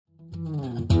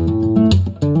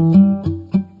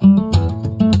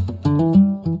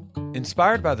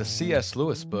Inspired by the C.S.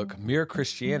 Lewis book, Mere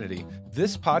Christianity,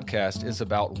 this podcast is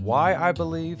about why I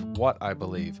believe what I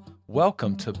believe.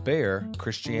 Welcome to Bare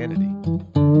Christianity.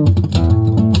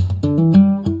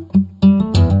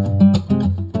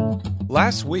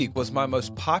 Last week was my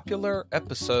most popular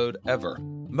episode ever.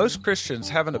 Most Christians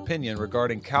have an opinion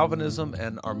regarding Calvinism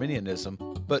and Arminianism,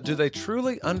 but do they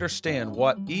truly understand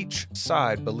what each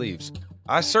side believes?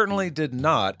 I certainly did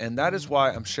not, and that is why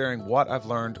I'm sharing what I've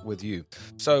learned with you.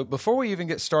 So before we even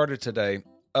get started today,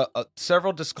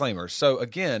 several disclaimers. So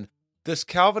again, this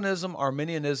Calvinism,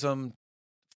 Arminianism,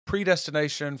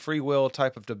 predestination, free will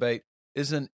type of debate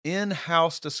is an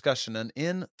in-house discussion, an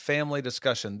in-family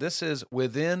discussion. This is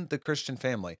within the Christian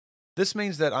family. This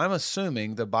means that I'm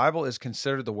assuming the Bible is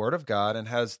considered the Word of God and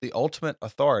has the ultimate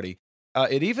authority.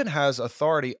 It even has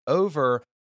authority over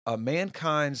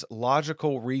mankind's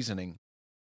logical reasoning.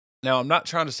 Now, I'm not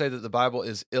trying to say that the Bible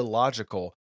is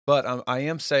illogical, but I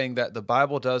am saying that the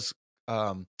Bible does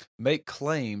make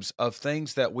claims of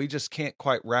things that we just can't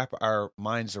quite wrap our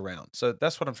minds around. So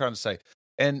that's what I'm trying to say.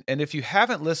 And if you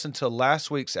haven't listened to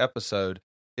last week's episode,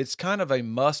 it's kind of a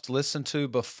must listen to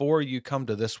before you come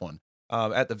to this one.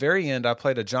 At the very end, I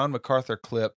played a John MacArthur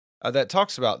clip that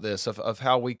talks about this, of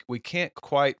how we can't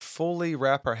quite fully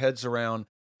wrap our heads around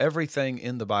everything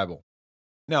in the Bible.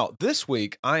 Now, this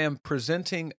week, I am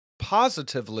presenting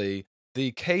positively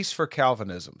the case for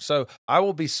Calvinism. So I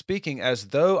will be speaking as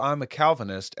though I'm a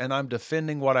Calvinist and I'm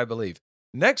defending what I believe.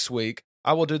 Next week,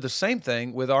 I will do the same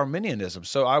thing with Arminianism.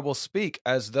 So I will speak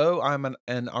as though I'm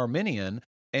an Arminian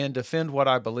and defend what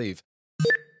I believe.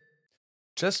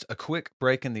 Just a quick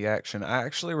break in the action. I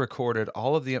actually recorded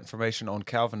all of the information on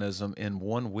Calvinism in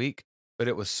 1 week, but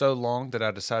it was so long that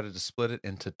I decided to split it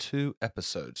into 2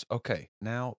 episodes. Okay,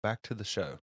 now back to the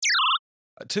show.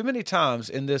 Too many times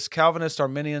in this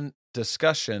Calvinist-Arminian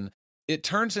discussion, it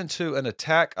turns into an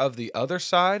attack of the other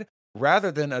side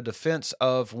rather than a defense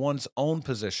of one's own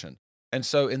position. And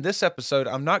so in this episode,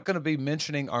 I'm not going to be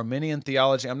mentioning Arminian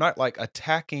theology. I'm not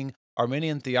attacking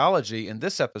Arminian theology in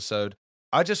this episode.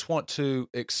 I just want to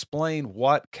explain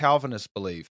what Calvinists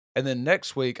believe. And then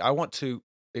next week, I want to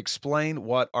explain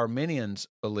what Arminians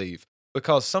believe,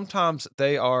 because sometimes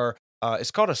they are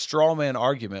it's called a straw man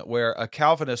argument, where a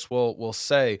Calvinist will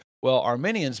say, well,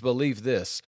 Arminians believe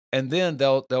this, and then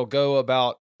they'll go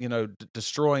about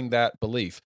destroying that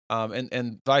belief,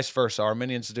 and vice versa.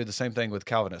 Arminians do the same thing with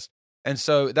Calvinists, and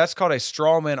so that's called a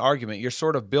straw man argument. You're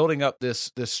sort of building up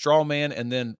this straw man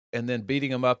and then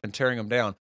beating them up and tearing them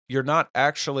down. You're not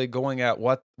actually going at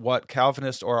what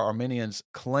Calvinists or Arminians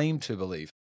claim to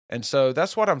believe, and so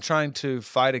that's what I'm trying to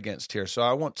fight against here. So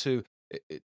I want to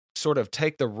sort of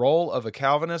take the role of a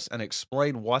Calvinist and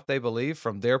explain what they believe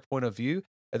from their point of view.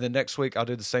 And then next week, I'll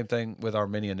do the same thing with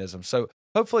Arminianism. So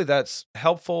hopefully that's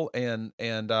helpful. And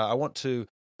I want to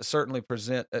certainly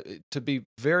present to be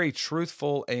very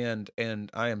truthful, and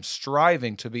I am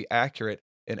striving to be accurate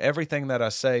in everything that I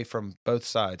say from both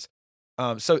sides.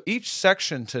 So each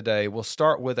section today will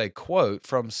start with a quote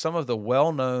from some of the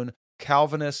well-known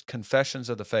Calvinist confessions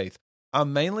of the faith.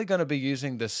 I'm mainly going to be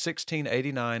using the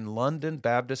 1689 London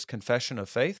Baptist Confession of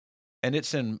Faith, and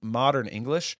it's in modern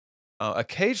English.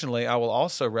 Occasionally, I will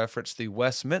also reference the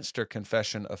Westminster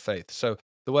Confession of Faith. So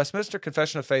the Westminster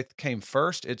Confession of Faith came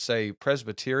first. It's a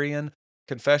Presbyterian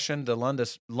confession. The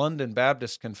London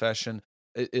Baptist Confession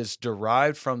is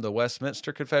derived from the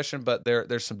Westminster Confession, but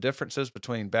there's some differences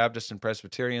between Baptist and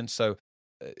Presbyterian. So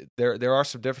there are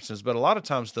some differences, but a lot of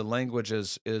times the language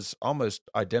is almost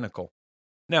identical.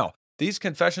 Now, these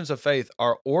confessions of faith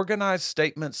are organized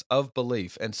statements of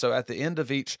belief. And so at the end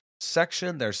of each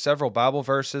section, there's several Bible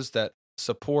verses that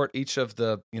support each of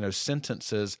the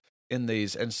sentences in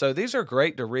these. And so these are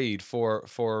great to read for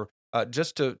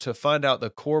just to find out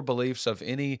the core beliefs of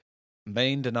any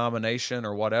main denomination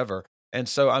or whatever. And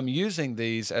so I'm using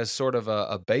these as sort of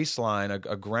a baseline,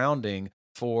 a grounding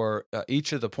for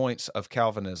each of the points of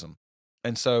Calvinism.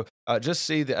 And so just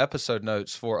see the episode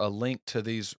notes for a link to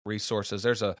these resources.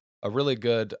 There's a really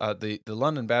good, the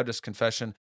London Baptist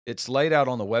Confession. It's laid out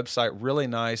on the website really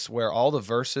nice, where all the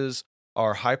verses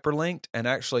are hyperlinked, and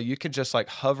actually you can just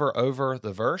hover over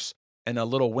the verse and a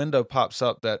little window pops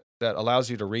up that allows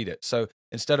you to read it. So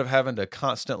instead of having to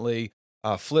constantly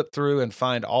flip through and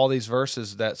find all these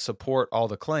verses that support all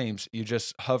the claims, you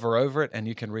just hover over it and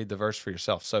you can read the verse for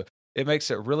yourself. So it makes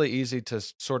it really easy to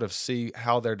sort of see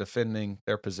how they're defending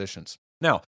their positions.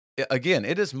 Now, again,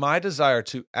 it is my desire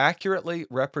to accurately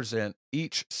represent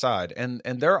each side, and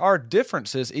there are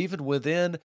differences even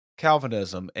within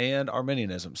Calvinism and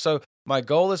Arminianism. So my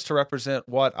goal is to represent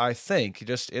what I think,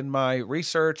 just in my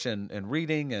research and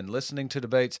reading and listening to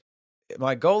debates.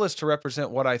 my goal is to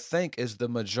represent what I think is the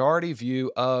majority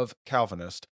view of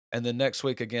Calvinist, and then next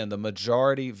week again the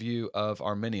majority view of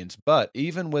Arminians. But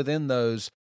even within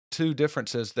those two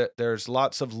differences, that there's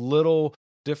lots of little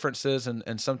differences,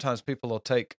 and sometimes people will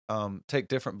take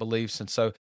different beliefs, and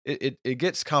so it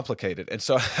gets complicated. And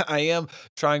so I am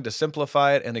trying to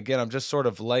simplify it, and again, I'm just sort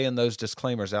of laying those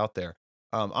disclaimers out there.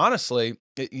 Honestly,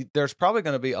 there's probably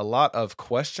going to be a lot of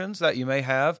questions that you may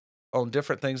have on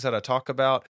different things that I talk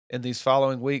about in these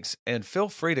following weeks, and feel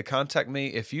free to contact me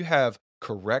if you have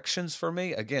corrections for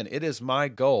me. Again, it is my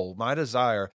goal, my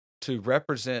desire to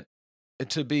represent,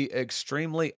 to be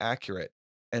extremely accurate.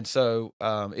 And so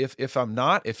if I'm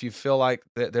not, if you feel like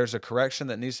that there's a correction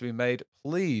that needs to be made,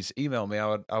 please email me.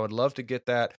 I would love to get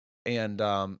that and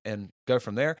go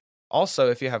from there. Also,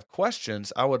 if you have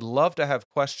questions, I would love to have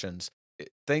questions.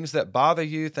 Things that bother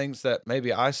you, things that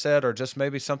maybe I said, or just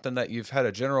maybe something that you've had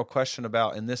a general question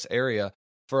about in this area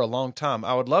for a long time.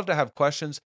 I would love to have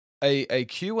questions. A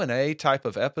Q&A type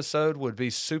of episode would be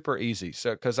super easy.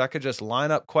 So, because I could just line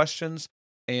up questions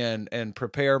and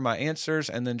prepare my answers,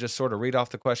 and then just sort of read off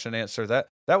the question and answer. That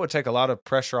would take a lot of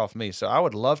pressure off me. So I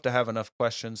would love to have enough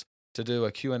questions to do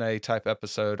a Q&A type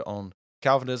episode on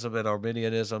Calvinism and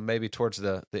Arminianism, maybe towards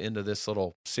the end of this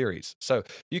little series. So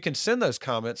you can send those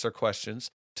comments or questions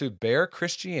to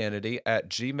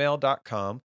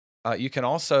bearchristianity@gmail.com. You can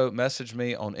also message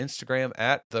me on Instagram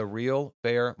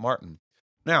 @TheRealBearMartin.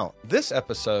 Now, this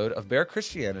episode of Bear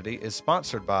Christianity is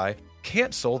sponsored by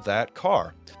Cancel That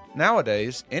Car.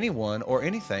 Nowadays, anyone or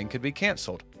anything could be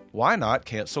canceled. Why not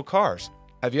cancel cars?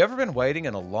 Have you ever been waiting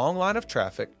in a long line of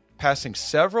traffic, passing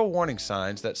several warning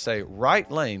signs that say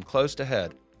right lane closed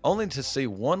ahead, only to see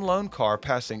one lone car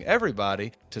passing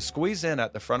everybody to squeeze in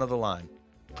at the front of the line?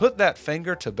 Put that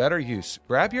finger to better use.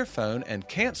 Grab your phone and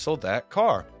cancel that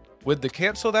car. With the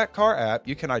Cancel That Car app,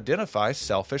 you can identify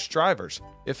selfish drivers.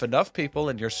 If enough people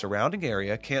in your surrounding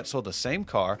area cancel the same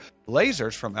car,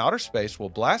 lasers from outer space will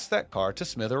blast that car to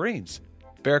smithereens.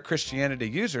 Bear Christianity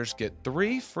users get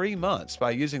 3 free months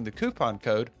by using the coupon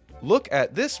code Look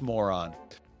at This Moron.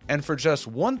 And for just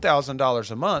 $1,000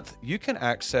 a month, you can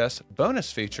access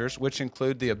bonus features, which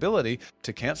include the ability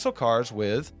to cancel cars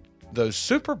with those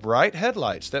super bright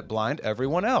headlights that blind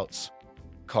everyone else,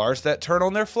 cars that turn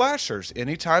on their flashers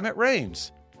anytime it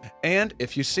rains, and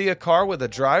if you see a car with a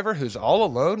driver who's all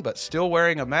alone but still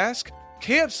wearing a mask,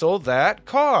 cancel that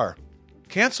car.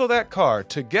 Cancel that car.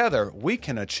 Together, we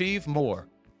can achieve more.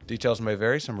 Details may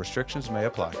vary. Some restrictions may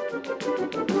apply.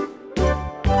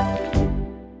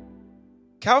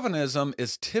 Calvinism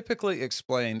is typically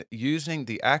explained using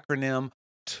the acronym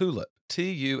TULIP,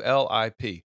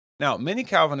 T-U-L-I-P. Now, many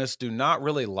Calvinists do not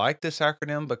really like this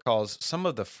acronym because some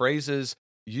of the phrases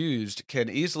used can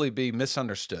easily be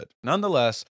misunderstood.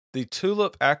 Nonetheless, the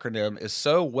TULIP acronym is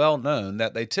so well known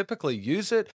that they typically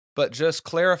use it, but just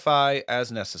clarify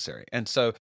as necessary. And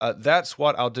so that's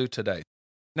what I'll do today.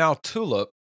 Now, TULIP,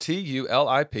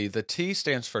 T-U-L-I-P, the T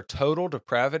stands for total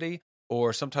depravity,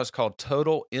 or sometimes called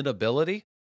total inability.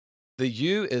 The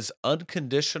U is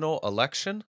unconditional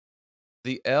election.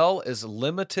 The L is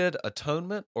limited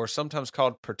atonement, or sometimes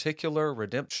called particular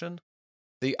redemption.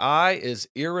 The I is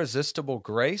irresistible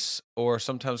grace, or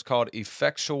sometimes called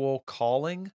effectual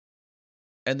calling.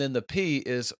 And then the P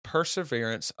is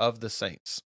perseverance of the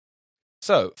saints.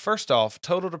 So, first off,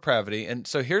 total depravity. And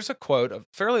so here's a quote, a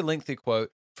fairly lengthy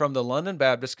quote from the London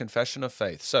Baptist Confession of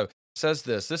Faith. So it says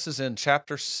this is in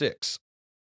chapter 6.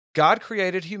 God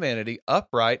created humanity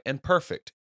upright and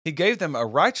perfect. He gave them a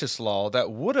righteous law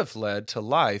that would have led to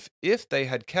life if they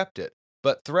had kept it,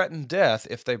 but threatened death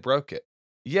if they broke it.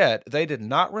 Yet they did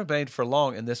not remain for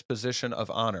long in this position of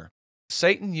honor.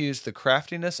 Satan used the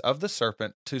craftiness of the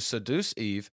serpent to seduce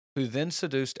Eve, who then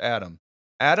seduced Adam.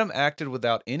 Adam acted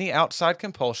without any outside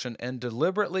compulsion and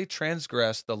deliberately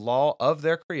transgressed the law of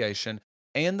their creation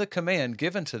and the command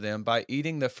given to them by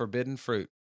eating the forbidden fruit.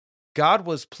 God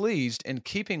was pleased, in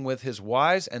keeping with his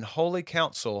wise and holy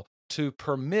counsel, to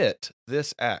permit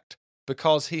this act,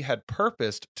 because he had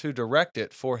purposed to direct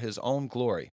it for his own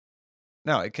glory.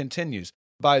 Now it continues.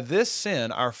 By this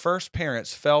sin, our first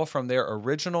parents fell from their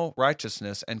original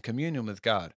righteousness and communion with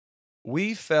God.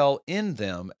 We fell in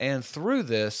them, and through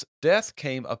this, death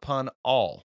came upon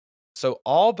all. So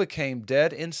all became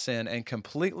dead in sin and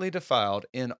completely defiled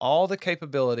in all the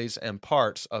capabilities and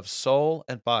parts of soul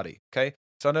and body. Okay,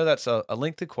 so I know that's a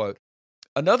lengthy quote.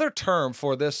 Another term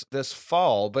for this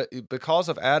fall, but because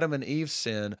of Adam and Eve's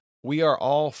sin, we are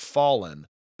all fallen.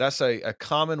 That's a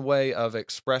common way of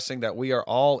expressing that we are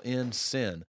all in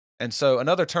sin. And so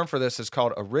another term for this is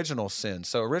called original sin.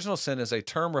 So original sin is a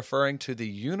term referring to the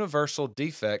universal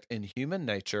defect in human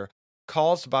nature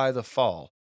caused by the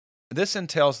fall. This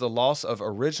entails the loss of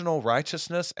original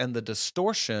righteousness and the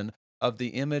distortion of the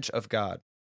image of God.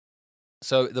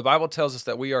 So the Bible tells us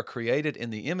that we are created in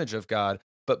the image of God,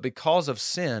 but because of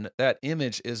sin, that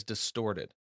image is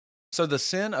distorted. So the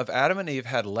sin of Adam and Eve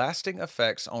had lasting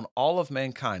effects on all of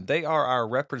mankind. They are our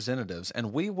representatives,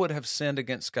 and we would have sinned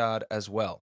against God as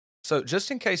well. So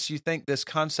just in case you think this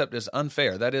concept is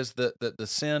unfair, that is the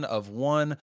sin of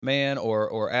one man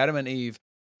or Adam and Eve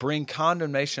bring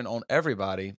condemnation on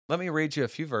everybody, let me read you a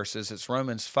few verses. It's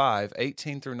Romans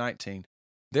 5:18 through 19.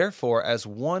 Therefore, as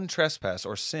one trespass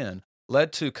or sin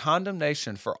led to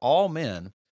condemnation for all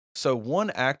men, so one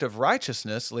act of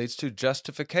righteousness leads to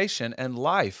justification and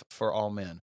life for all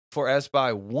men. For as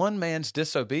by one man's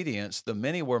disobedience the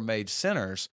many were made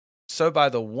sinners, so by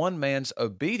the one man's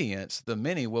obedience the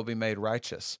many will be made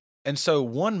righteous. And so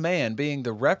one man being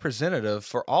the representative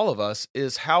for all of us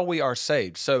is how we are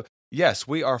saved. So yes,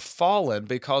 we are fallen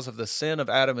because of the sin of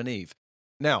Adam and Eve.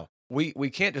 Now, we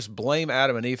can't just blame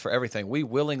Adam and Eve for everything. We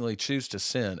willingly choose to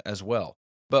sin as well.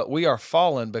 But we are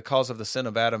fallen because of the sin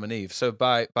of Adam and Eve. So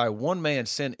by one man,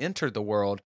 sin entered the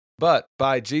world, but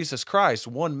by Jesus Christ,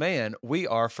 one man, we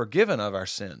are forgiven of our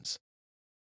sins.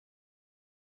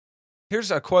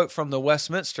 Here's a quote from the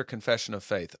Westminster Confession of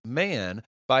Faith. Man,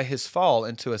 by his fall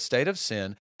into a state of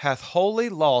sin, hath wholly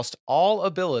lost all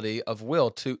ability of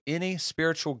will to any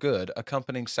spiritual good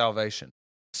accompanying salvation.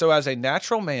 So as a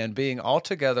natural man being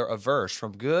altogether averse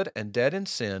from good and dead in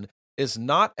sin, is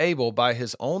not able by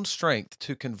his own strength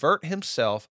to convert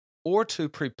himself or to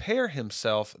prepare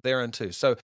himself thereunto.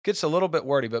 So it gets a little bit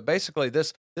wordy, but basically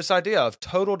this idea of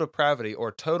total depravity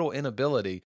or total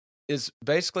inability is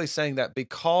basically saying that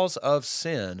because of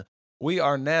sin, we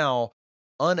are now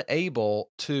unable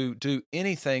to do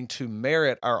anything to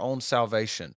merit our own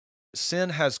salvation.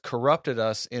 Sin has corrupted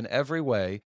us in every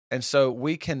way, and so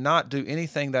we cannot do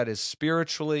anything that is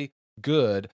spiritually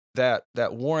good that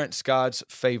warrants God's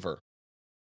favor.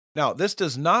 Now, this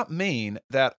does not mean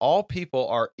that all people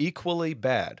are equally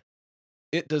bad.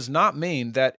 It does not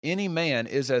mean that any man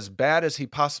is as bad as he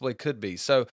possibly could be.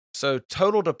 So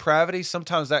total depravity,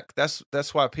 sometimes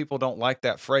that's why people don't like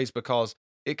that phrase, because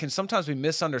it can sometimes be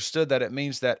misunderstood that it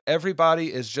means that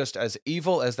everybody is just as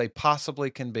evil as they possibly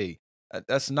can be.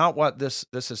 That's not what this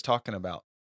is talking about.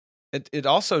 It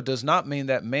also does not mean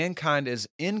that mankind is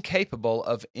incapable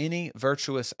of any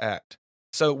virtuous act.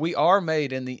 So we are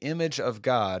made in the image of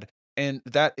God, and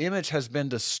that image has been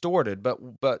distorted.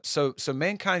 But so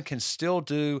mankind can still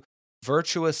do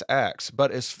virtuous acts,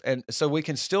 and so we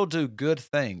can still do good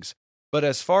things. But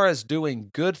as far as doing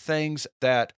good things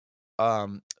that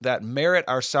merit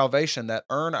our salvation, that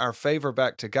earn our favor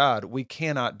back to God, we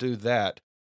cannot do that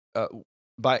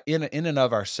by in and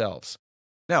of ourselves.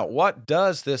 Now, what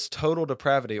does this total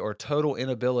depravity or total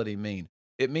inability mean?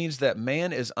 It means that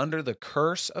man is under the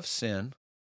curse of sin,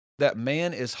 that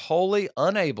man is wholly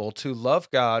unable to love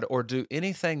God or do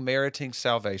anything meriting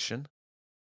salvation.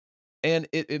 And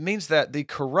it means that the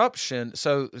corruption,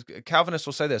 so Calvinists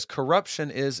will say this, corruption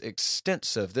is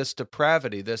extensive, this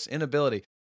depravity, this inability.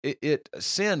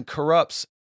 Sin corrupts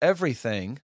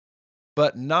everything,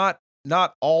 but not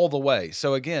all the way.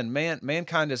 So again,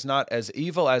 mankind is not as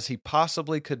evil as he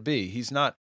possibly could be. He's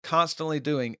not constantly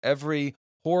doing every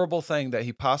horrible thing that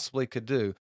he possibly could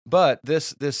do. But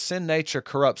this sin nature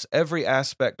corrupts every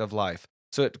aspect of life.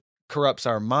 So it corrupts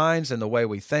our minds and the way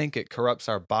we think. It corrupts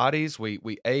our bodies.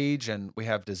 We age and we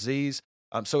have disease.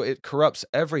 So it corrupts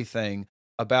everything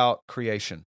about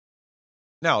creation.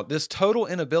 Now, this total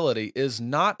inability is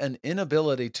not an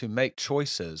inability to make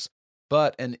choices,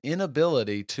 but an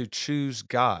inability to choose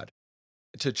God,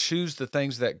 to choose the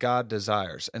things that God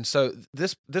desires. And so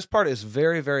this part is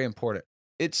very, very important.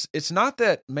 It's not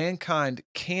that mankind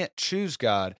can't choose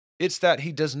God, it's that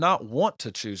he does not want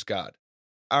to choose God.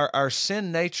 Our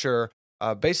sin nature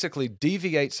basically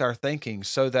deviates our thinking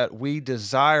so that we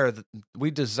desire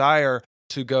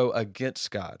to go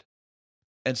against God.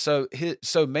 And so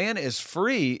man is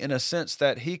free in a sense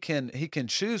that he can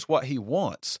choose what he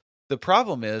wants. The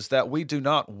problem is that we do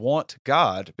not want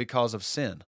God because of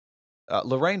sin.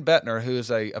 Loraine Boettner, who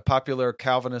is a popular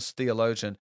Calvinist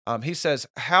theologian, he says,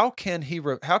 how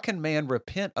can man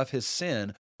repent of his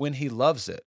sin when he loves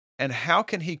it? And how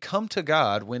can he come to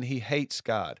God when he hates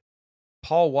God?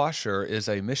 Paul Washer is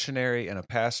a missionary and a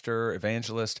pastor,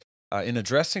 evangelist. In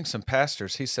addressing some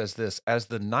pastors, he says this, as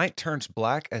the night turns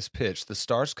black as pitch, the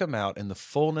stars come out in the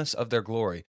fullness of their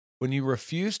glory. When you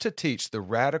refuse to teach the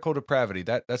radical depravity,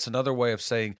 that's another way of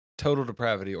saying total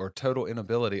depravity or total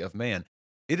inability of man,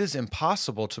 it is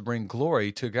impossible to bring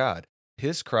glory to God,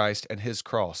 His Christ, and His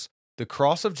cross. The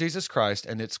cross of Jesus Christ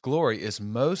and its glory is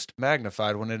most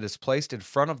magnified when it is placed in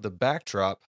front of the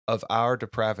backdrop of our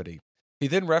depravity. He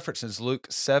then references Luke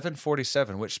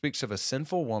 7:47, which speaks of a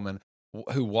sinful woman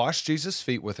who washed Jesus'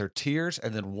 feet with her tears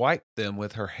and then wiped them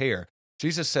with her hair.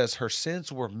 Jesus says her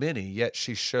sins were many, yet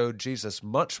she showed Jesus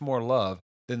much more love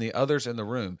than the others in the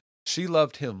room. She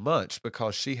loved him much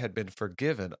because she had been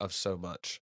forgiven of so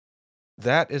much.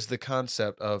 That is the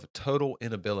concept of total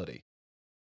inability.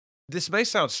 This may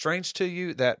sound strange to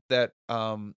you that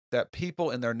people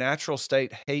in their natural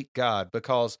state hate God,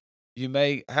 because you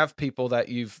may have people that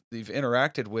you've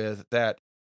interacted with that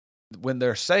when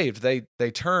they're saved,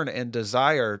 they turn and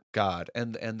desire God,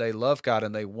 and they love God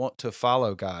and they want to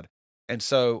follow God. And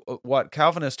so what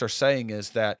Calvinists are saying is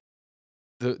that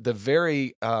the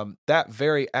very that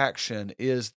very action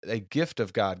is a gift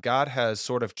of God. God has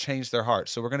sort of changed their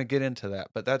hearts. So we're going to get into that,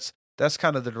 but that's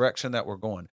kind of the direction that we're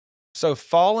going. So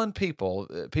fallen people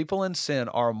in sin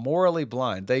are morally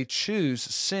blind. They choose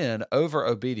sin over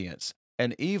obedience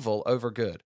and evil over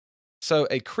good. So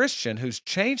a Christian who's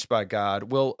changed by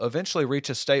God will eventually reach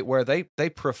a state where they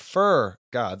prefer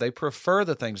God. They prefer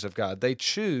the things of God. They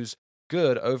choose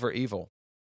good over evil.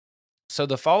 So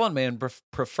the fallen man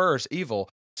prefers evil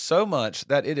so much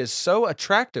that it is so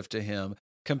attractive to him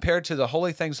compared to the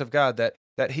holy things of God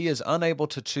that he is unable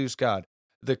to choose God.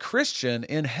 The Christian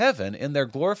in heaven, in their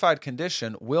glorified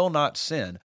condition, will not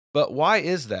sin. But why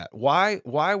is that? Why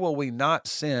will we not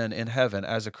sin in heaven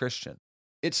as a Christian?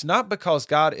 It's not because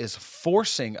God is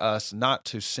forcing us not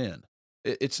to sin.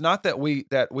 It's not that we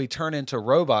turn into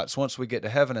robots once we get to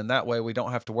heaven, and that way we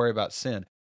don't have to worry about sin.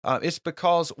 It's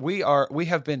because we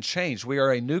have been changed. We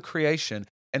are a new creation,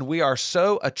 and we are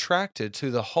so attracted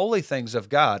to the holy things of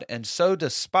God and so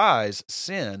despise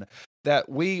sin that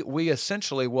we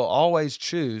essentially will always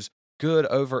choose good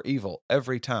over evil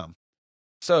every time.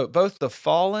 So both the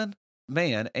fallen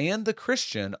man and the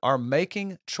Christian are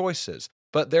making choices,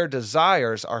 but their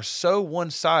desires are so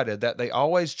one-sided that they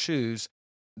always choose,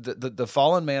 the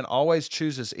fallen man always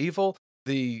chooses evil,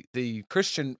 the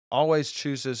Christian always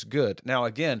chooses good. Now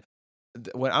again,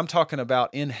 when I'm talking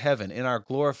about in heaven, in our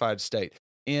glorified state,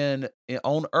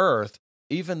 on earth,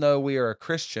 even though we are a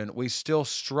Christian, we still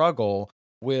struggle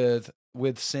with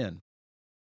sin.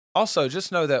 Also,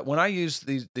 just know that when I use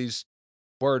these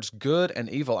words good and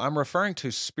evil, I'm referring to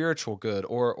spiritual good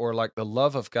or like the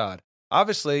love of God.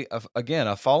 Obviously, again,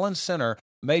 a fallen sinner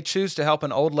may choose to help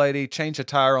an old lady change a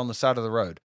tire on the side of the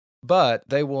road, but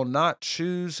they will not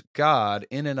choose God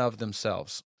in and of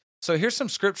themselves. So here's some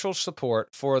scriptural support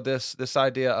for this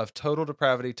idea of total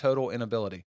depravity, total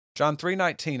inability. John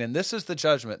 3:19, and this is the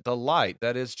judgment: the light,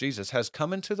 that is Jesus, has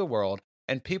come into the world,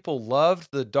 and people loved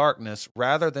the darkness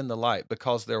rather than the light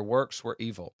because their works were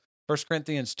evil. 1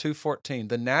 Corinthians 2:14,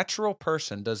 the natural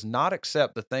person does not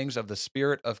accept the things of the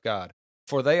Spirit of God,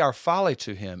 for they are folly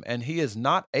to him, and he is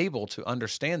not able to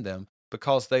understand them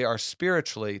because they are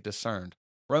spiritually discerned.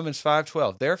 Romans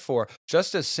 5:12, therefore,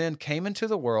 just as sin came into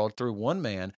the world through one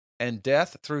man, and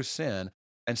death through sin,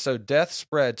 and so death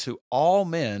spread to all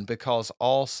men because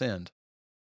all sinned.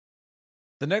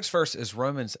 The next verse is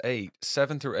Romans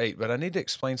 8:7-8, but I need to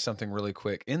explain something really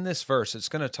quick. In this verse, it's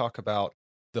going to talk about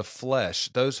the flesh,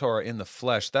 those who are in the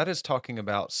flesh. That is talking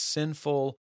about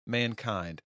sinful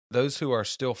mankind, those who are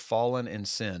still fallen in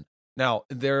sin. Now,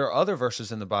 there are other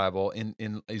verses in the Bible,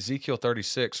 in Ezekiel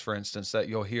 36, for instance, that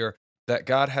you'll hear that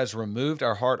God has removed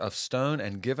our heart of stone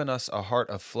and given us a heart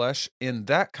of flesh. In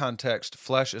that context,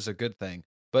 flesh is a good thing.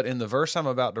 But in the verse I'm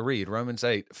about to read, Romans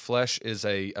 8, flesh is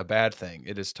a bad thing.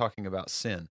 It is talking about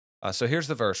sin. So here's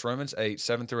the verse, Romans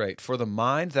 8:7-8. For the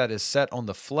mind that is set on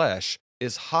the flesh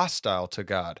is hostile to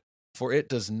God, for it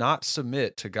does not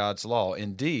submit to God's law.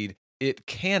 Indeed, it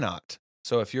cannot.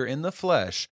 So if you're in the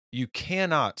flesh, you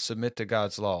cannot submit to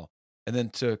God's law. And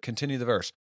then to continue the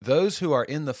verse, those who are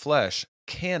in the flesh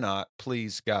cannot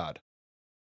please God.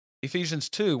 Ephesians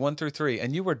 2:1-3,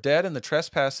 and you were dead in the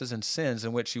trespasses and sins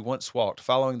in which you once walked,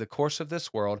 following the course of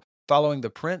this world, following the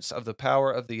prince of the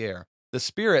power of the air, the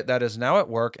spirit that is now at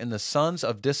work in the sons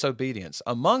of disobedience,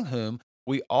 among whom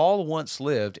we all once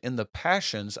lived in the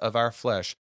passions of our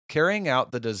flesh, carrying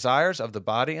out the desires of the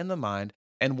body and the mind,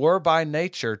 and were by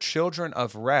nature children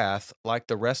of wrath like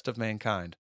the rest of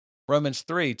mankind. Romans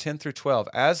 3:10-12,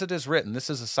 as it is written, this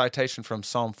is a citation from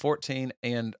Psalm 14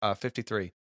 and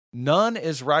 53, none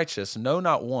is righteous, no,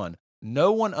 not one.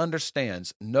 No one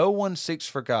understands. No one seeks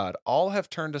for God. All have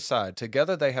turned aside.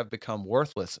 Together they have become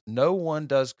worthless. No one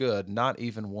does good, not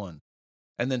even one.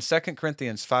 And then 2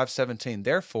 Corinthians 5:17,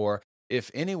 therefore,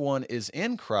 if anyone is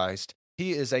in Christ,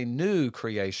 he is a new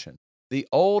creation. The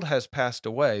old has passed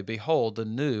away. Behold, the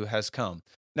new has come.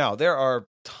 Now, there are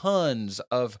tons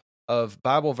of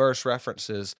Bible verse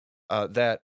references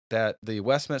that the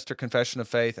Westminster Confession of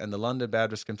Faith and the London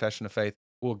Baptist Confession of Faith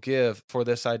will give for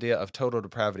this idea of total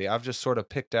depravity. I've just sort of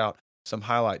picked out some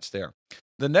highlights there.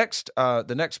 The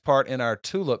next part in our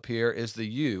tulip here is the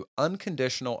U,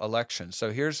 unconditional election.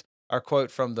 So here's our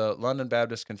quote from the London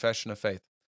Baptist Confession of Faith.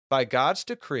 By God's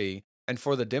decree and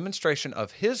for the demonstration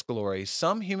of His glory,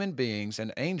 some human beings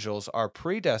and angels are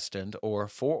predestined or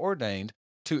foreordained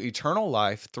to eternal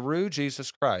life through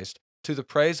Jesus Christ to the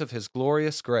praise of His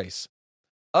glorious grace.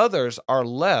 Others are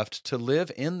left to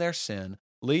live in their sin,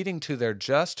 leading to their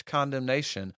just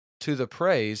condemnation to the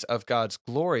praise of God's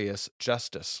glorious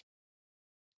justice.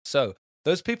 So,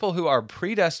 those people who are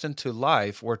predestined to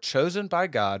life were chosen by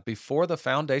God before the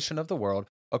foundation of the world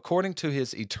according to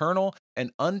His eternal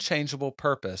and unchangeable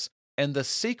purpose and the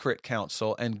secret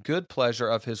counsel and good pleasure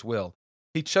of His will.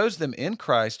 He chose them in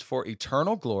Christ for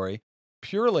eternal glory,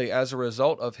 purely as a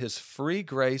result of His free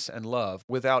grace and love,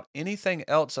 without anything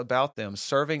else about them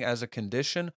serving as a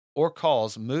condition or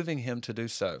cause moving Him to do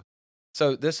so.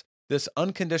 So this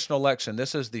unconditional election,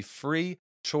 this is the free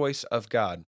choice of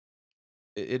God.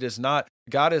 It is not,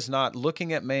 God is not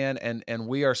looking at man and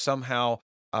we are somehow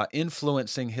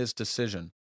influencing His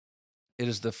decision. It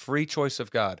is the free choice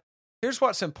of God. Here's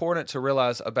what's important to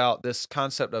realize about this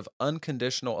concept of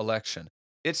unconditional election.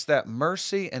 It's that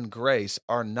mercy and grace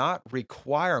are not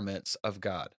requirements of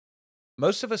God.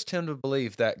 Most of us tend to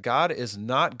believe that God is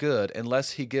not good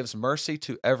unless He gives mercy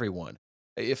to everyone.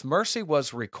 If mercy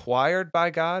was required by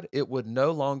God, it would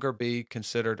no longer be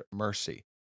considered mercy.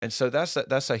 And so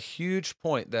that's a huge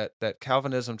point that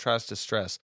Calvinism tries to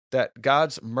stress, that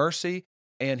God's mercy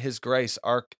and His grace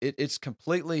it's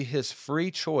completely His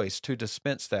free choice to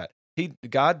dispense that.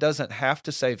 God doesn't have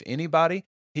to save anybody.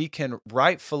 He can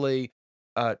rightfully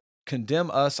condemn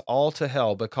us all to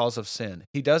hell because of sin.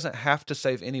 He doesn't have to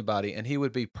save anybody, and He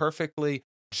would be perfectly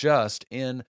just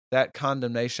in that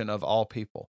condemnation of all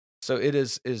people. So it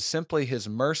is simply His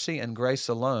mercy and grace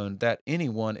alone that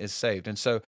anyone is saved. And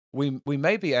so we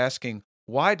may be asking,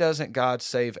 why doesn't God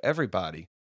save everybody?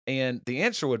 And the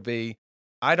answer would be,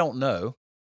 I don't know.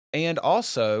 And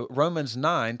also Romans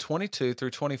 9:22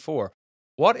 through 24.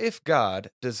 What if God,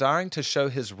 desiring to show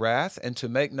His wrath and to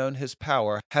make known His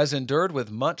power, has endured with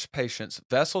much patience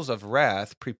vessels of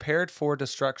wrath prepared for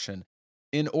destruction,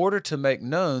 in order to make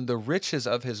known the riches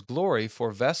of His glory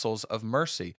for vessels of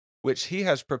mercy, which He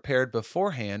has prepared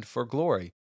beforehand for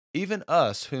glory, even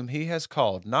us whom He has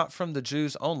called, not from the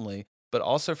Jews only, but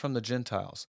also from the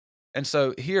Gentiles. And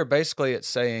so here, basically, it's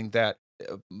saying that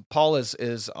Paul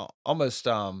is almost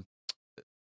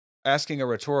asking a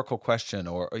rhetorical question,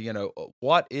 or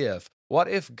what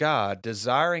if God,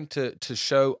 desiring to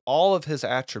show all of His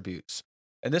attributes,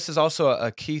 and this is also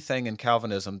a key thing in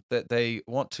Calvinism, that they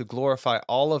want to glorify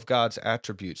all of God's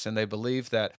attributes, and they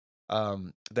believe that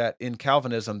that in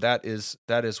Calvinism that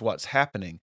is what's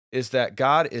happening, is that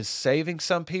God is saving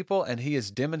some people and He is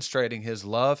demonstrating His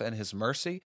love and His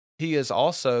mercy. He is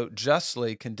also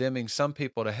justly condemning some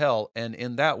people to hell, and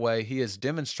in that way He is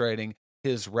demonstrating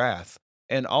His wrath.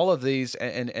 And all of these,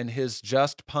 and His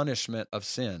just punishment of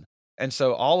sin. And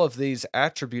so all of these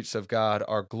attributes of God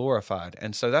are glorified.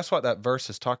 And so that's what that verse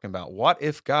is talking about. What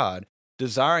if God,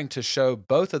 desiring to show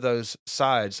both of those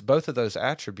sides, both of those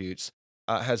attributes,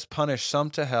 has punished some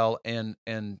to hell and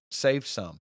saved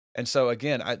some? And so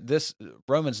again, this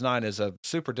Romans 9 is a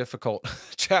super difficult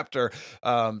chapter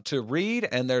to read,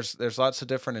 and there's lots of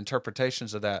different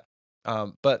interpretations of that.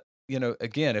 But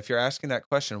again, if you're asking that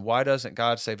question, why doesn't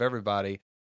God save everybody?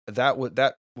 That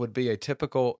would be a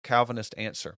typical Calvinist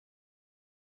answer.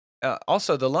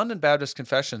 Also, the London Baptist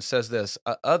Confession says this,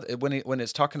 when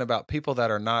it's talking about people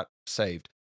that are not saved.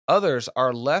 Others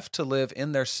are left to live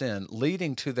in their sin,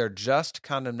 leading to their just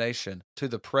condemnation, to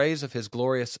the praise of His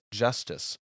glorious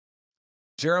justice.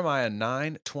 Jeremiah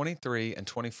 9:23 and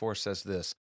 24 says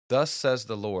this, Thus says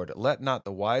the Lord, Let not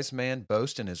the wise man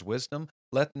boast in his wisdom,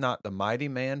 let not the mighty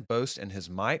man boast in his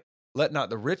might, let not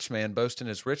the rich man boast in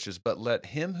his riches, but let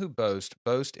him who boast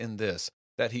boast in this,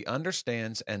 that he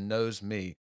understands and knows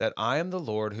me, that I am the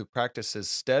Lord who practices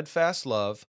steadfast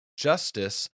love,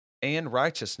 justice, and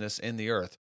righteousness in the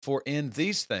earth. For in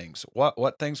these things,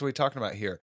 what things are we talking about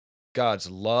here? God's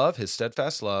love, His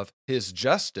steadfast love, His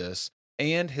justice,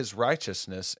 and His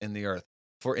righteousness in the earth.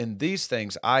 For in these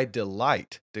things I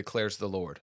delight, declares the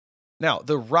Lord. Now,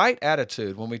 the right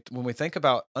attitude, when we think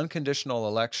about unconditional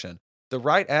election, the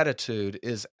right attitude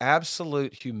is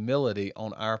absolute humility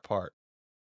on our part.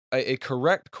 A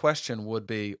correct question would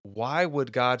be, why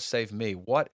would God save me?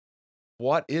 What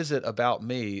what is it about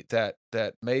me that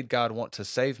made God want to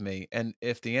save me? And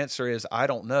if the answer is I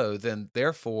don't know, then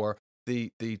therefore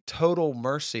the total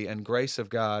mercy and grace of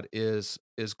God is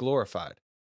glorified.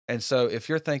 And so if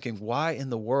you're thinking, why in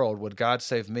the world would God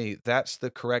save me? That's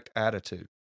the correct attitude.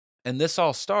 And this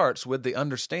all starts with the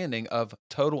understanding of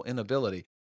total inability.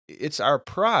 It's our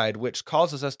pride which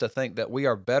causes us to think that we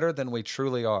are better than we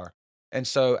truly are. And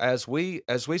so as we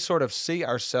sort of see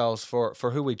ourselves for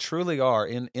who we truly are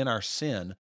in our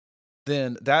sin,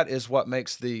 then that is what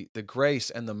makes the grace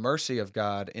and the mercy of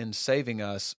God in saving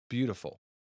us beautiful.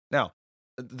 Now,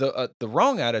 the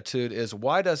wrong attitude is,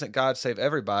 why doesn't God save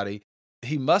everybody?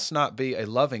 He must not be a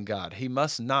loving God. He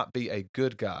must not be a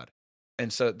good God.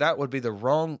 And so that would be the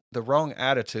wrong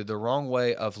attitude, the wrong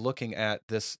way of looking at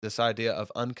this idea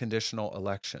of unconditional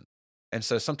election. And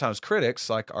so sometimes critics,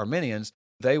 like Arminians,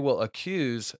 they will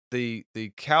accuse the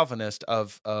Calvinist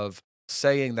of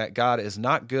saying that God is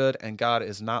not good and God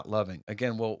is not loving.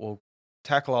 Again, we'll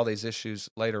tackle all these issues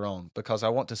later on, because I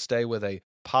want to stay with a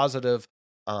positive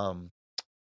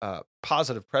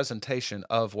presentation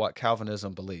of what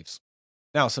Calvinism believes.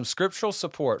 Now, some scriptural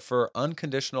support for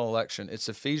unconditional election. It's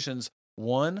Ephesians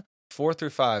 1, 4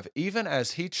 through 5. Even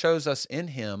as he chose us in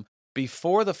him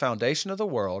before the foundation of the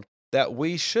world, that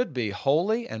we should be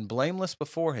holy and blameless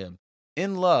before him.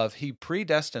 In love, he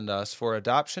predestined us for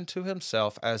adoption to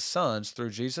himself as sons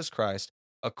through Jesus Christ,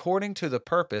 according to the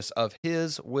purpose of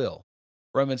his will.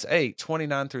 Romans 8,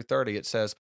 29 through 30, it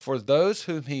says, for those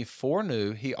whom he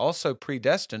foreknew, he also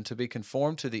predestined to be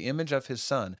conformed to the image of his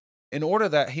Son, in order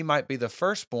that he might be the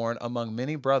firstborn among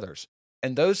many brothers.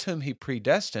 And those whom he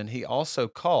predestined, he also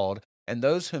called, and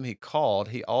those whom he called,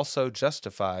 he also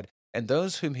justified, and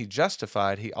those whom he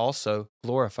justified, he also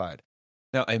glorified.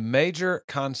 Now, a major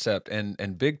concept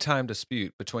and big-time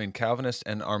dispute between Calvinist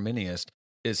and Arminian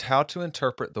is how to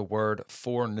interpret the word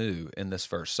foreknew in this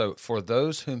verse. So, for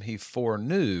those whom he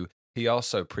foreknew, he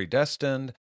also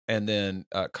predestined, and then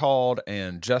called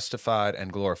and justified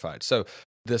and glorified. So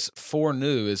this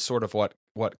foreknew is sort of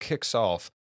what kicks off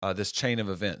this chain of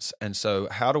events. And so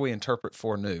how do we interpret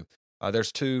foreknew?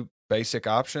 There's two basic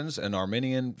options, an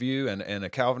Arminian view and a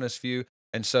Calvinist view.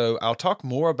 And so I'll talk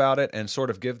more about it and sort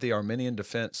of give the Arminian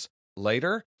defense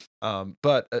later.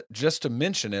 But just to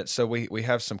mention it, so we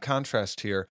have some contrast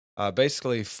here.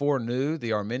 Basically, foreknew,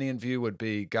 the Arminian view would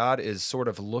be God is sort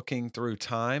of looking through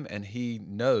time, and he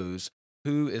knows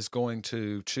who is going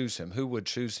to choose him, who would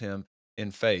choose him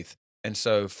in faith. And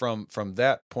so from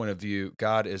that point of view,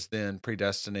 God is then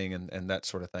predestining and that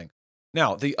sort of thing.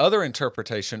 Now, the other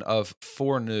interpretation of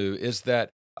foreknew is that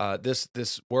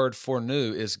this word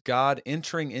foreknew is God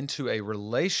entering into a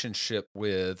relationship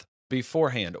with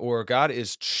beforehand, or God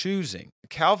is choosing.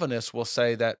 Calvinists will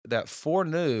say that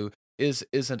foreknew is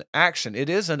an action. It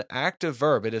is an active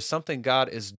verb. It is something God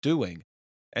is doing.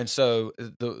 And so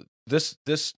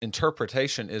this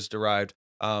interpretation is derived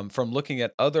from looking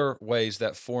at other ways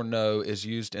that foreknow is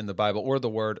used in the Bible, or the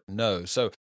word know.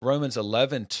 So Romans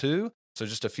 11:2, so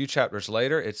just a few chapters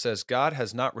later, it says, God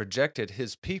has not rejected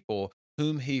his people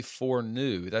whom he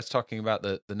foreknew. That's talking about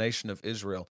the nation of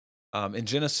Israel. In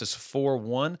Genesis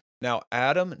 4:1, now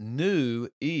Adam knew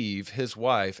Eve, his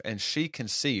wife, and she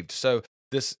conceived. So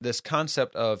this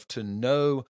concept of to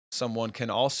know someone can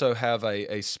also have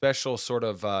a special sort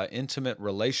of intimate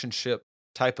relationship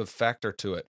type of factor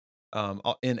to it.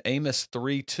 In Amos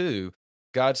 3:2,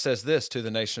 God says this to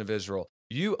the nation of Israel,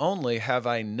 you only have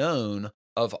I known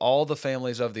of all the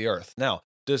families of the earth. Now,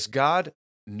 does God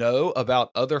know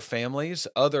about other families,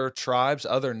 other tribes,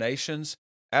 other nations?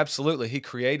 Absolutely, he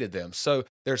created them. So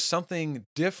there's something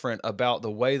different about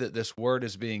the way that this word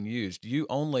is being used. You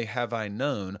only have I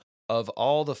known of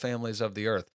all the families of the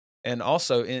earth. And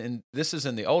also, this is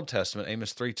in the Old Testament,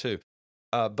 Amos 3:2.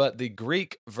 But the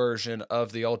Greek version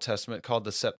of the Old Testament, called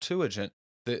the Septuagint,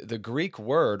 the Greek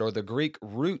word or the Greek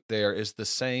root there is the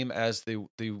same as the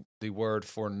word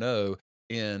for know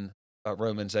in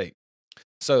Romans 8.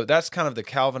 So that's kind of the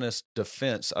Calvinist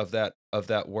defense of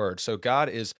that word. So God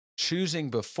is choosing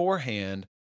beforehand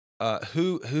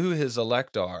who his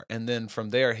elect are, and then from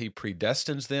there he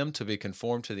predestines them to be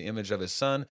conformed to the image of his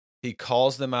Son. He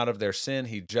calls them out of their sin,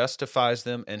 he justifies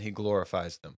them, and he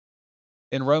glorifies them.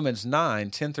 In Romans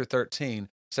 9:10 through 13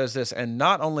 says this, and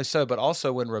not only so, but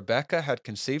also when Rebekah had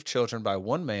conceived children by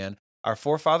one man, our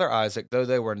forefather Isaac, though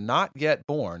they were not yet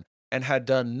born, and had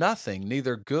done nothing,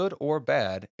 neither good or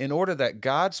bad, in order that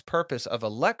God's purpose of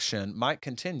election might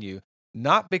continue,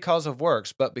 not because of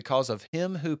works, but because of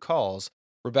him who calls,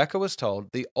 Rebekah was told,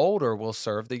 the older will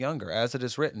serve the younger, as it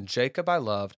is written, Jacob I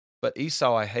loved, but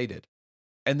Esau I hated.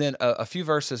 And then a few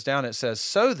verses down, it says,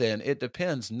 "So then, it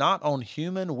depends not on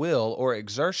human will or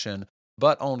exertion,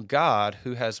 but on God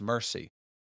who has mercy."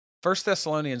 1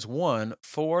 Thessalonians 1,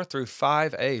 4 through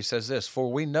 5a says this,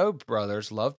 "For we know,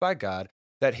 brothers, loved by God,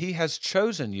 that he has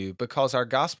chosen you, because our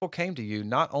gospel came to you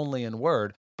not only in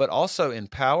word, but also in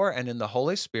power and in the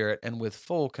Holy Spirit and with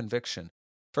full conviction."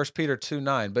 1 Peter 2,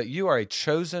 9, "But you are a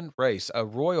chosen race, a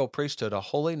royal priesthood, a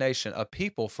holy nation, a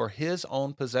people for his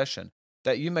own possession,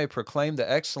 that you may proclaim the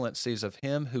excellencies of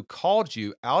him who called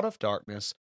you out of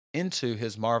darkness into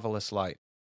his marvelous light."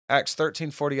 Acts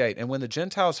 13:48, "And when the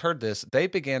Gentiles heard this, they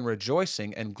began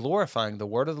rejoicing and glorifying the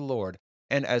word of the Lord,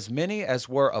 and as many as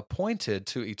were appointed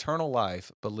to eternal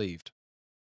life believed."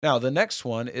 Now, the next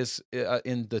one is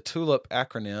in the TULIP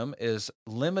acronym is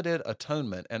limited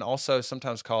atonement, and also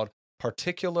sometimes called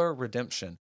particular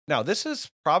redemption. Now, this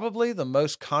is probably the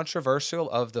most controversial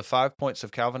of the 5 points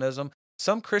of Calvinism.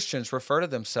 Some Christians refer to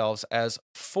themselves as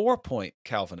 4-point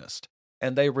Calvinist,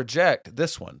 and they reject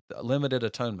this one, limited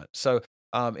atonement. So,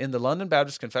 in the London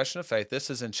Baptist Confession of Faith, this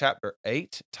is in chapter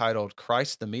 8, titled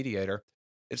Christ the Mediator.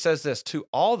 It says this, "To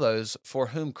all those for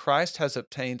whom Christ has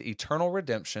obtained eternal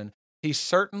redemption, he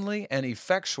certainly and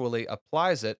effectually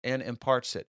applies it and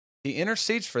imparts it. He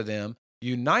intercedes for them,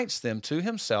 unites them to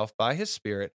himself by his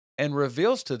Spirit, and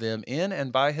reveals to them in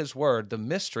and by his word the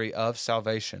mystery of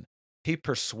salvation. He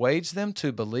persuades them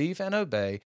to believe and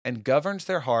obey, and governs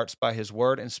their hearts by his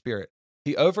word and Spirit.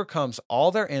 He overcomes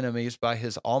all their enemies by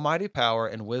his almighty power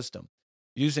and wisdom,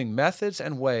 using methods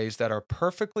and ways that are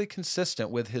perfectly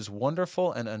consistent with his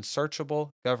wonderful and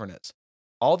unsearchable governance.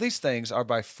 All these things are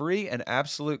by free and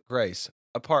absolute grace,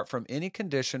 apart from any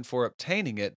condition for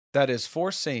obtaining it that is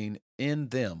foreseen in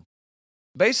them."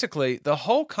 Basically, the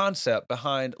whole concept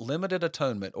behind limited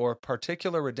atonement or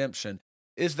particular redemption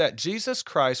is that Jesus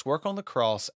Christ's work on the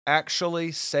cross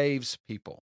actually saves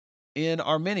people. In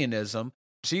Arminianism,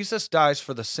 Jesus dies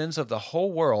for the sins of the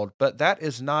whole world, but that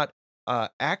is not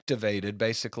activated,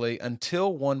 basically,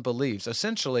 until one believes.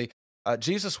 Essentially,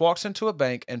 Jesus walks into a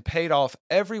bank and paid off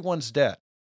everyone's debt,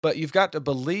 but you've got to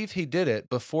believe he did it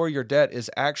before your debt is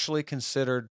actually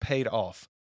considered paid off.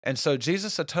 And so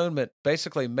Jesus' atonement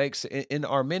basically makes, in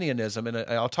Arminianism, and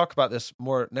I'll talk about this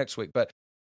more next week, but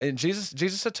in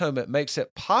Jesus' atonement makes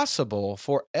it possible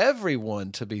for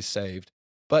everyone to be saved,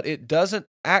 but it doesn't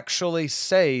actually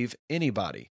save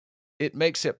anybody. It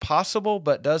makes it possible,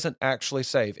 but doesn't actually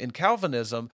save. In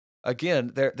Calvinism,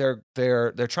 again,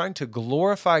 they're trying to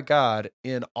glorify God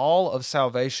in all of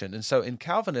salvation. And so in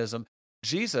Calvinism,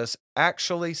 Jesus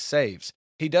actually saves.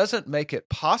 He doesn't make it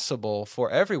possible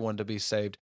for everyone to be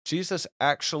saved. Jesus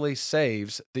actually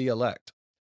saves the elect.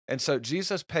 And so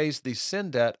Jesus pays the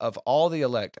sin debt of all the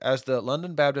elect. As the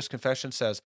London Baptist Confession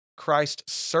says, Christ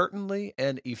certainly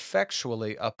and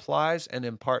effectually applies and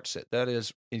imparts it. That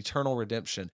is eternal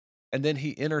redemption. And then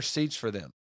he intercedes for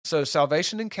them. So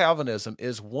salvation in Calvinism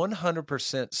is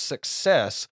 100%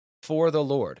 success for the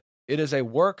Lord. It is a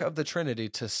work of the Trinity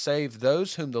to save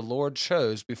those whom the Lord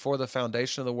chose before the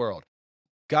foundation of the world.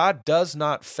 God does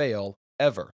not fail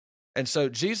ever. And so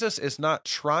Jesus is not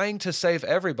trying to save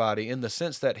everybody in the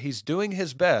sense that he's doing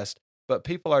his best, but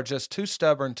people are just too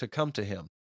stubborn to come to him.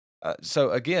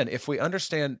 So again, if we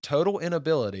understand total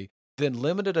inability, then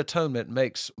limited atonement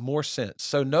makes more sense.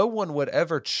 So no one would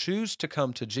ever choose to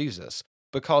come to Jesus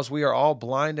because we are all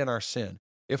blind in our sin.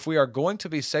 If we are going to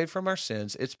be saved from our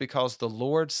sins, it's because the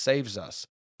Lord saves us.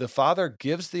 The Father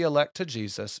gives the elect to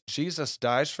Jesus, Jesus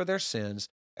dies for their sins,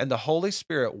 and the Holy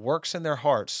Spirit works in their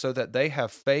hearts so that they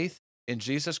have faith in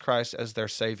Jesus Christ as their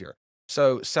Savior.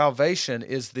 So salvation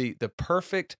is the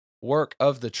perfect work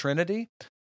of the Trinity,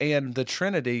 and the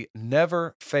Trinity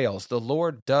never fails. The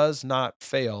Lord does not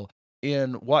fail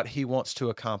in what he wants to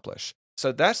accomplish.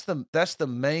 So that's the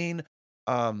main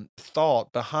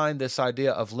thought behind this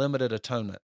idea of limited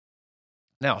atonement.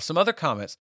 Now, some other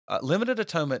comments. Limited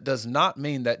atonement does not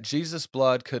mean that Jesus'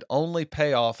 blood could only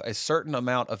pay off a certain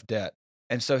amount of debt.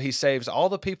 And so he saves all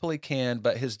the people he can,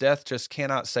 but his death just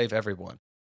cannot save everyone.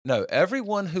 No,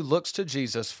 everyone who looks to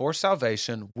Jesus for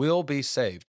salvation will be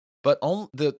saved. But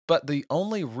the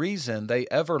only reason they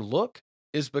ever look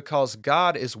is because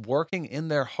God is working in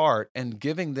their heart and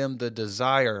giving them the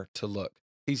desire to look.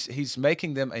 He's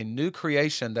making them a new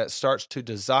creation that starts to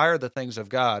desire the things of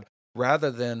God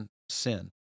rather than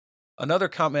sin. Another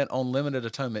comment on limited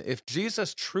atonement. If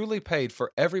Jesus truly paid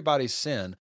for everybody's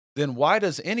sin, then why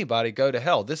does anybody go to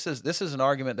hell? This is an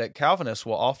argument that Calvinists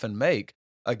will often make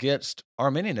against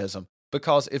Arminianism,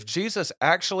 because if Jesus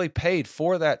actually paid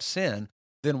for that sin,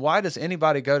 then why does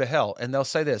anybody go to hell? And they'll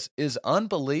say this, is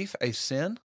unbelief a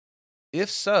sin? If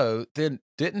so, then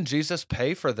didn't Jesus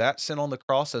pay for that sin on the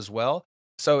cross as well?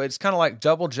 So it's kind of like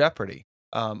double jeopardy.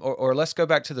 Or let's go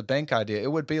back to the bank idea.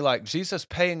 It would be like Jesus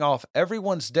paying off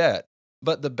everyone's debt,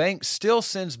 but the bank still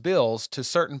sends bills to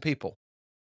certain people.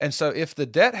 And so if the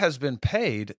debt has been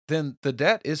paid, then the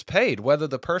debt is paid, whether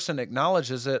the person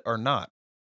acknowledges it or not.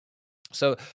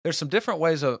 So there's some different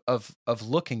ways of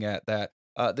looking at that,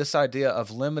 this idea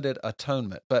of limited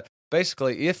atonement. But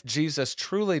basically, if Jesus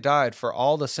truly died for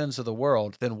all the sins of the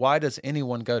world, then why does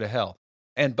anyone go to hell?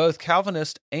 And both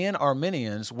Calvinists and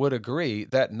Arminians would agree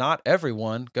that not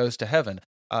everyone goes to heaven.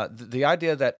 The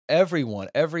idea that everyone,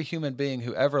 every human being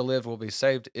who ever lived will be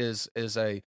saved is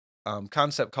a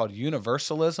concept called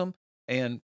universalism.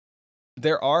 And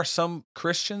there are some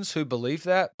Christians who believe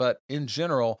that, but in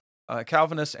general,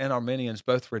 Calvinists and Arminians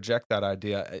both reject that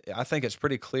idea. I think it's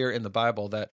pretty clear in the Bible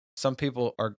that some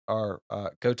people are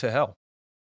go to hell.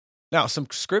 Now, some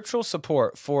scriptural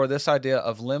support for this idea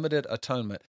of limited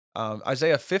atonement.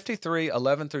 Isaiah 53,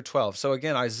 11 through 12. So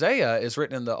again, Isaiah is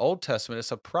written in the Old Testament. It's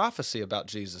a prophecy about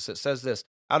Jesus. It says this,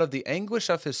 out of the anguish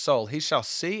of his soul, he shall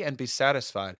see and be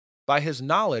satisfied. By his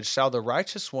knowledge shall the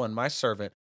righteous one, my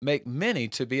servant, make many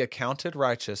to be accounted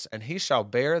righteous, and he shall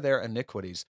bear their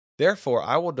iniquities. Therefore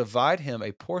I will divide him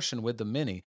a portion with the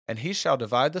many, and he shall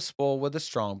divide the spoil with the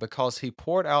strong, because he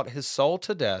poured out his soul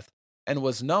to death, and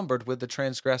was numbered with the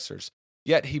transgressors.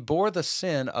 Yet he bore the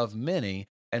sin of many,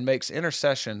 and makes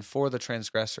intercession for the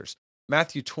transgressors.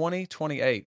 Matthew 20,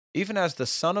 28. Even as the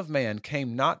Son of Man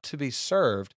came not to be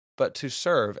served, but to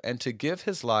serve, and to give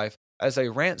his life as a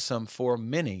ransom for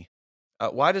many.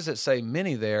 Why does it say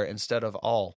many there instead of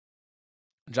all?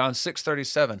 John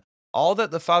 6:37. All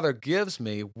that the Father gives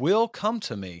me will come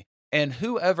to me, and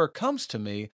whoever comes to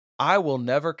me, I will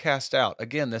never cast out.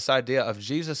 Again, this idea of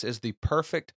Jesus is the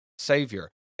perfect Savior,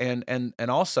 and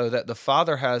also that the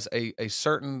Father has a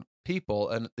certain people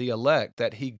and the elect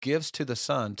that he gives to the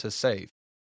Son to save.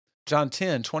 John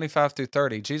 10, 25 through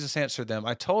 30, Jesus answered them,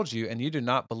 I told you, and you do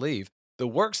not believe. The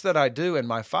works that I do in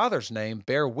my Father's name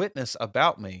bear witness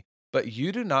about me, but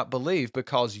you do not believe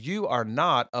because you are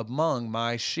not among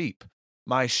my sheep.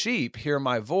 My sheep hear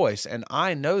my voice, and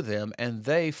I know them, and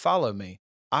they follow me.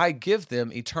 I give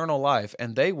them eternal life,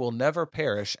 and they will never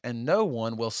perish, and no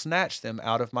one will snatch them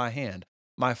out of my hand.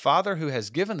 My Father who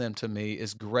has given them to me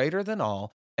is greater than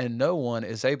all, and no one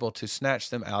is able to snatch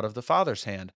them out of the Father's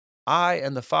hand. I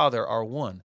and the Father are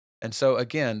one. And so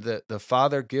again, the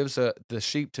Father gives the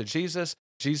sheep to Jesus.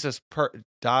 Jesus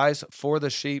dies for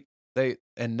the sheep,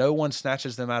 and no one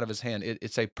snatches them out of his hand.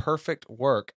 It's a perfect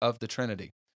work of the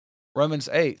Trinity. Romans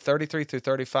 8, 33 through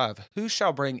 35. Who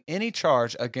shall bring any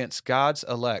charge against God's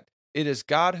elect? It is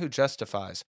God who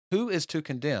justifies. Who is to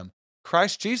condemn?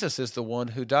 Christ Jesus is the one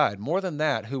who died. More than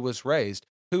that, who was raised,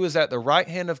 who is at the right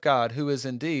hand of God, who is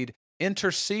indeed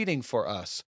interceding for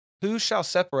us. Who shall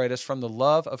separate us from the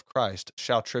love of Christ?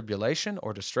 Shall tribulation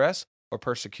or distress or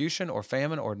persecution or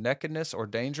famine or nakedness or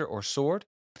danger or sword?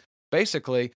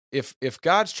 Basically, if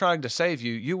God's trying to save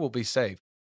you, you will be saved.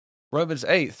 Romans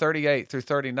 8, 38 through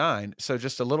 39, so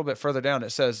just a little bit further down,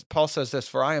 it says, Paul says this,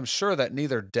 For I am sure that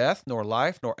neither death, nor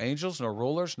life, nor angels, nor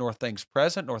rulers, nor things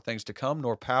present, nor things to come,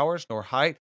 nor powers, nor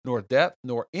height, nor depth,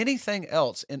 nor anything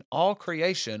else in all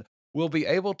creation will be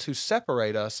able to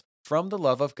separate us from the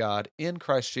love of God in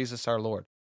Christ Jesus our Lord.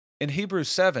 In Hebrews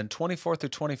 7, 24 through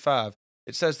 25,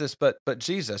 it says this, But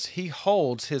Jesus, he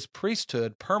holds his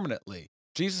priesthood permanently.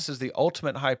 Jesus is the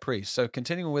ultimate high priest. So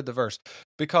continuing with the verse,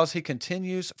 because he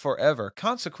continues forever.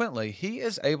 Consequently, he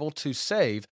is able to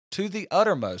save to the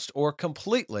uttermost or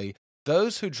completely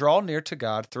those who draw near to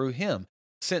God through him,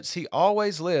 since he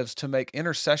always lives to make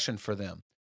intercession for them.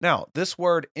 Now, this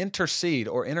word intercede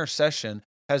or intercession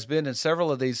has been in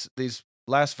several of these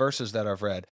last verses that I've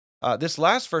read. This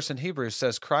last verse in Hebrews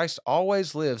says Christ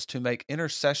always lives to make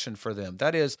intercession for them.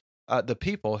 That is, the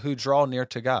people who draw near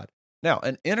to God. Now,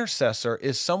 an intercessor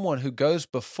is someone who goes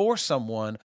before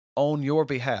someone on your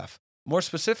behalf. More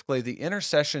specifically, the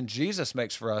intercession Jesus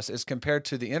makes for us is compared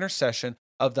to the intercession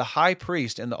of the high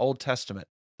priest in the Old Testament.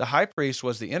 The high priest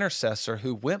was the intercessor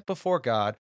who went before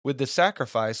God with the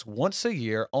sacrifice once a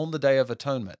year on the Day of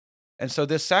Atonement. And so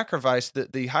this sacrifice,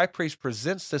 the high priest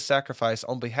presents this sacrifice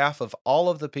on behalf of all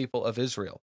of the people of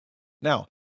Israel. Now,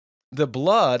 the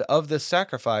blood of this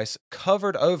sacrifice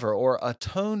covered over or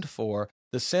atoned for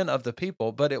the sin of the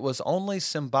people, but it was only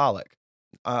symbolic.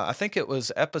 I think it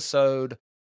was episode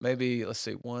 4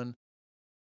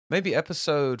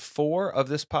 of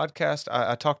this podcast.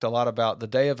 I talked a lot about the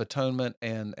Day of Atonement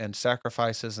and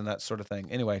sacrifices and that sort of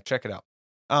thing. Anyway, check it out.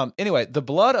 Anyway, the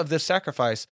blood of this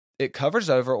sacrifice, it covers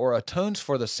over or atones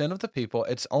for the sin of the people.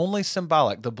 It's only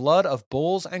symbolic. The blood of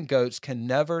bulls and goats can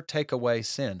never take away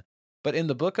sin. But in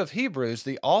the book of Hebrews,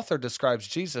 the author describes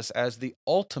Jesus as the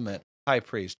ultimate high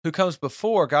priest who comes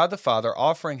before God the Father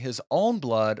offering his own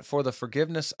blood for the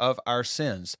forgiveness of our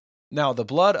sins. Now, the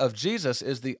blood of Jesus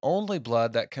is the only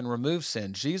blood that can remove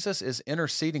sin. Jesus is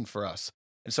interceding for us.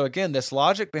 And so again, this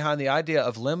logic behind the idea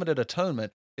of limited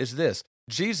atonement is this: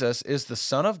 Jesus is the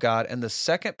Son of God and the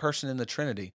second person in the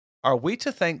Trinity. Are we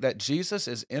to think that Jesus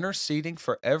is interceding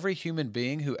for every human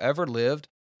being who ever lived,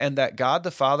 and that God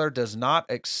the Father does not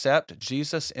accept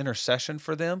Jesus' intercession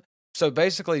for them? So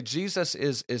basically, Jesus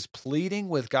is pleading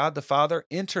with God the Father,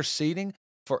 interceding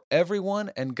for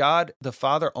everyone, and God the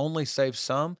Father only saves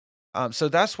some. So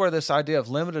that's where this idea of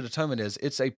limited atonement is.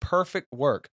 It's a perfect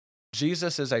work.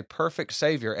 Jesus is a perfect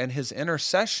Savior, and his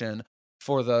intercession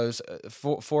for those,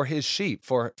 for his sheep,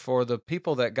 for the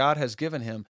people that God has given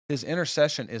him, his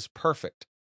intercession is perfect.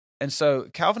 And so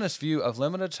Calvinist view of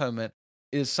limited atonement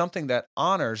is something that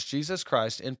honors Jesus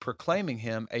Christ in proclaiming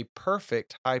him a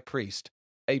perfect high priest,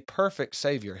 a perfect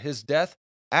Savior. His death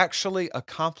actually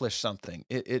accomplished something.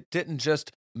 It didn't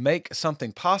just make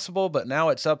something possible, but now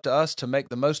it's up to us to make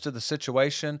the most of the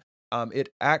situation. It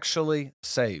actually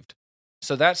saved.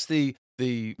 So that's the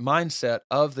mindset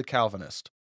of the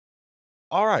Calvinist.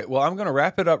 All right, well, I'm going to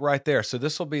wrap it up right there. So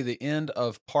this will be the end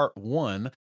of part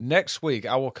 1. Next week,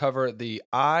 I will cover the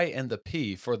I and the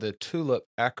P for the TULIP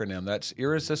acronym. That's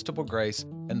Irresistible Grace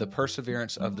and the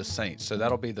Perseverance of the Saints. So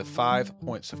that'll be the 5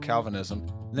 points of Calvinism.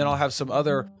 And then I'll have some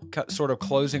other sort of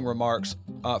closing remarks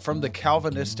from the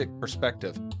Calvinistic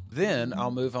perspective. Then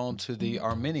I'll move on to the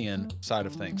Arminian side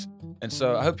of things. And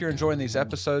so I hope you're enjoying these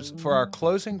episodes. For our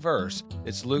closing verse,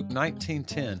 it's Luke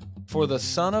 19:10. For the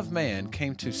Son of Man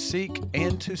came to seek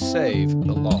and to save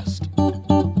the lost.